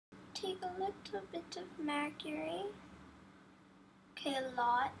take a little bit of mercury. Okay, a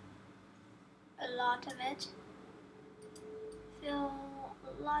lot of it. Fill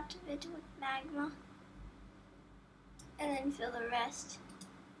a lot of it with magma, and then fill the rest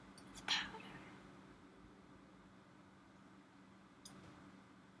with powder.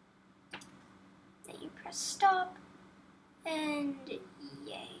 Then you press stop, and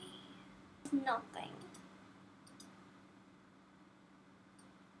yay. Nothing.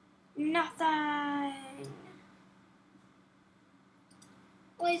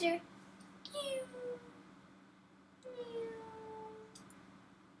 Laser.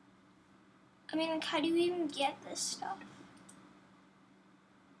 I mean, like, how do you even get this stuff?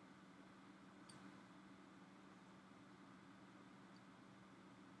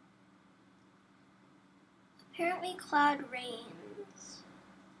 Apparently cloud rains.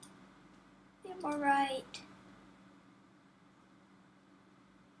 Yeah, we're right.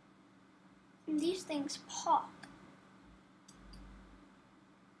 And these things pop.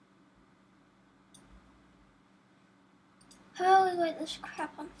 Oh, we light this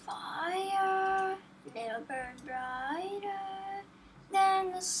crap on fire, and it'll burn brighter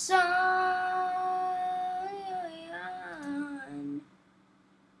than the sun.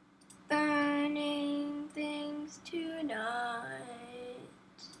 Burning things tonight.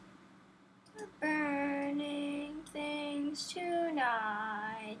 Burning things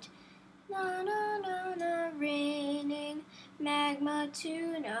tonight. Na na na na, raining magma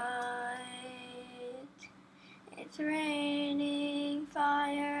tonight. It's raining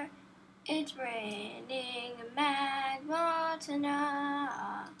fire, it's raining magma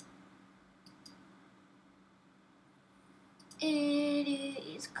tonight. It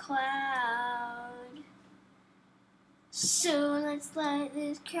is cloud. So let's light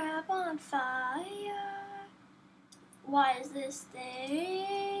this crap on fire. Why is this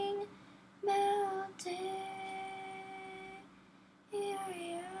thing melting?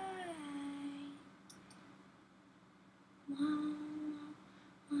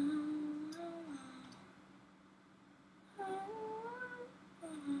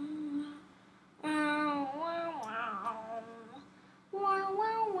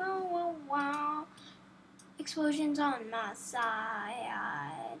 Explosions on my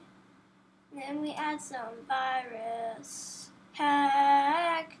side. Then we add some virus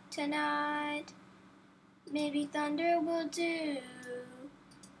hack tonight. Maybe thunder will do,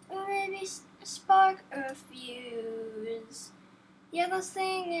 or maybe spark or fuse. Yeah, this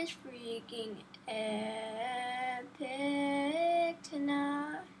thing is freaking epic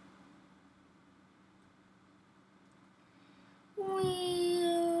tonight. Oh, you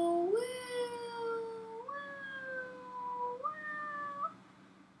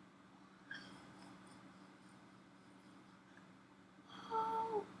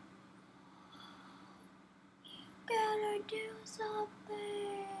better do something.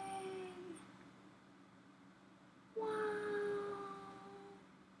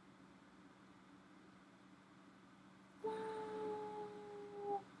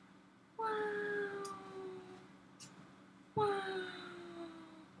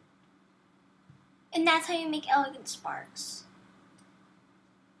 And that's how you make elegant sparks.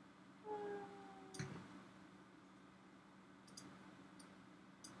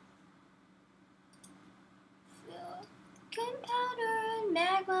 Fill gunpowder and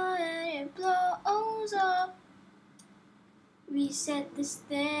magma and it blows up. Reset this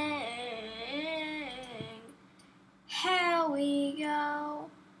thing. Here we go.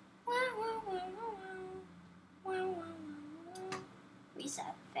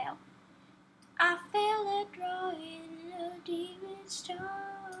 Reset, fail. I failed at drawing a demon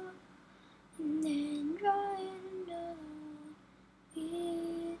star, and then drawing another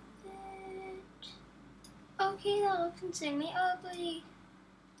with it. Okay, that looks insanely ugly.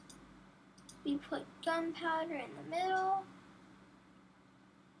 We put gunpowder in the middle.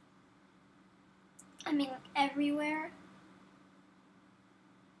 I mean, like everywhere.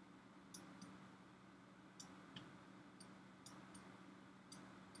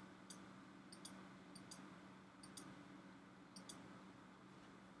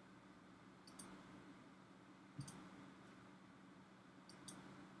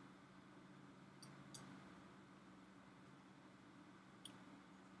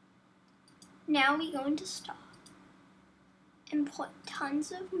 Now we go into stock and put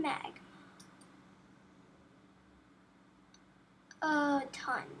tons of magma.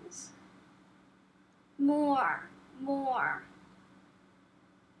 Tons. More.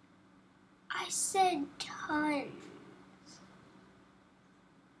 I said tons.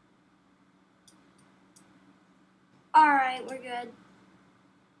 Alright, we're good.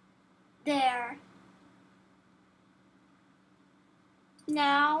 There.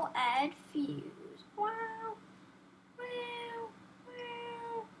 Now add fuse. Wow. Wow.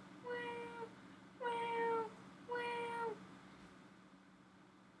 Wow. Wow. Wow. Wow.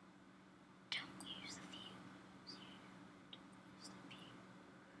 Don't use the fuse. Don't use the fuse.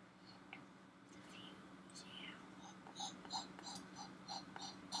 Don't use the fuse.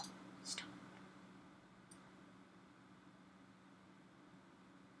 Stop.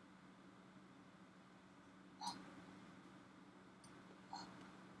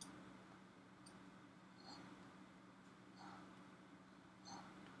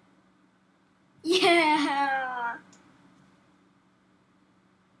 Yeah.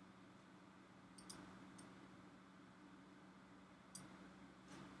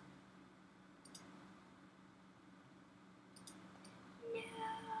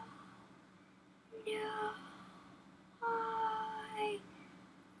 No.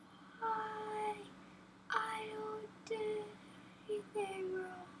 I don't do anything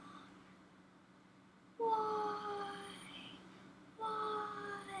wrong. Why?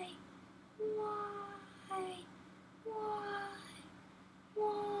 Why? Why?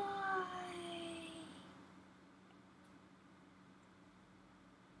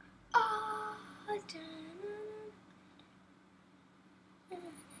 Oh,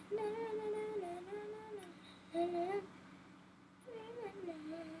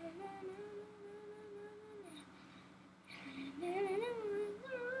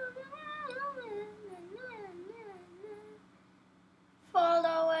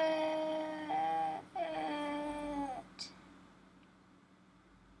 follow it.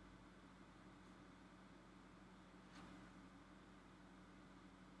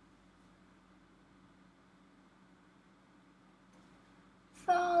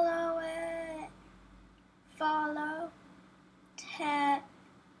 Follow it. Follow.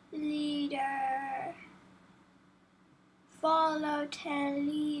 Leader. Follow 10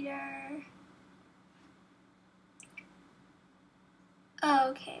 leader.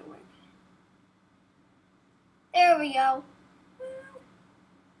 Okay, we're good. There we go.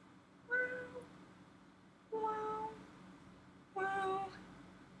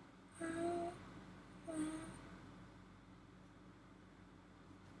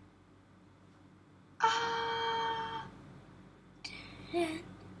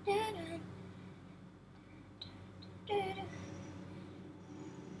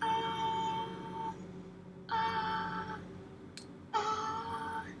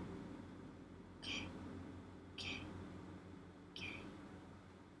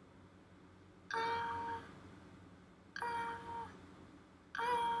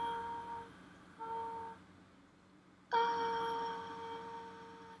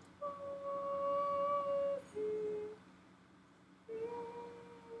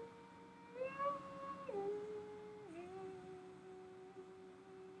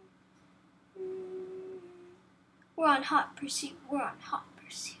 We're on hot pursuit. We're on hot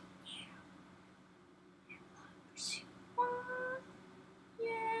pursuit. Yeah. Hot pursuit. What? Yeah,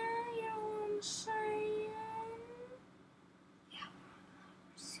 you know what I'm saying? Yeah, we're on hot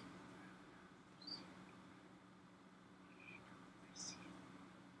pursuit.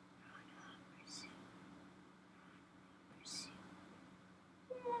 We're on hot pursuit.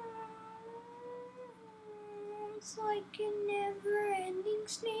 It's like a never-ending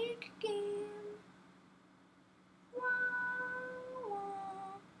snake game.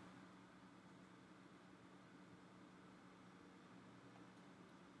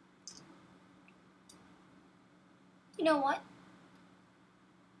 You know what?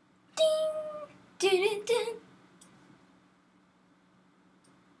 Ding! Ding! Ding!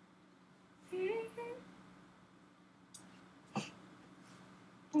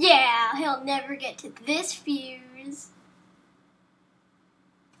 Yeah, he'll never get to this fuse.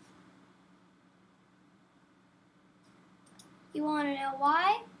 You want to know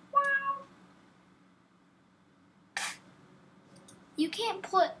why? Wow. You can't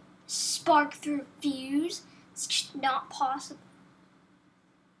put spark through fuse. It's just not possible.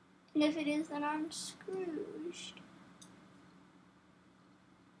 And if it is, then I'm Scrooged.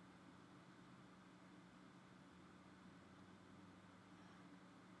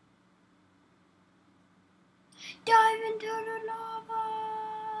 Dive into the lava!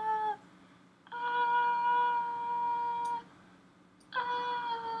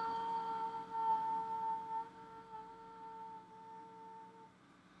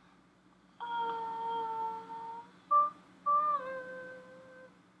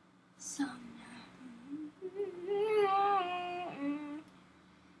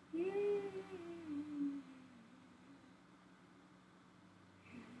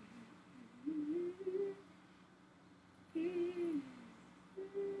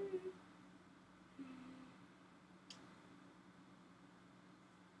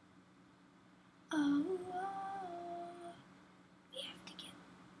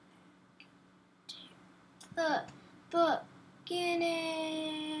 the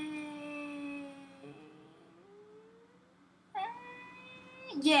beginning.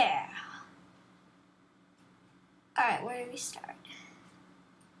 Yeah. Alright, where do we start?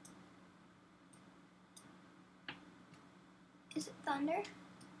 Is it thunder?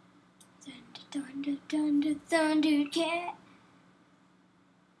 Thunder, thunder, thunder, thunder cat.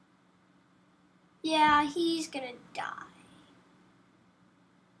 Yeah, he's gonna die.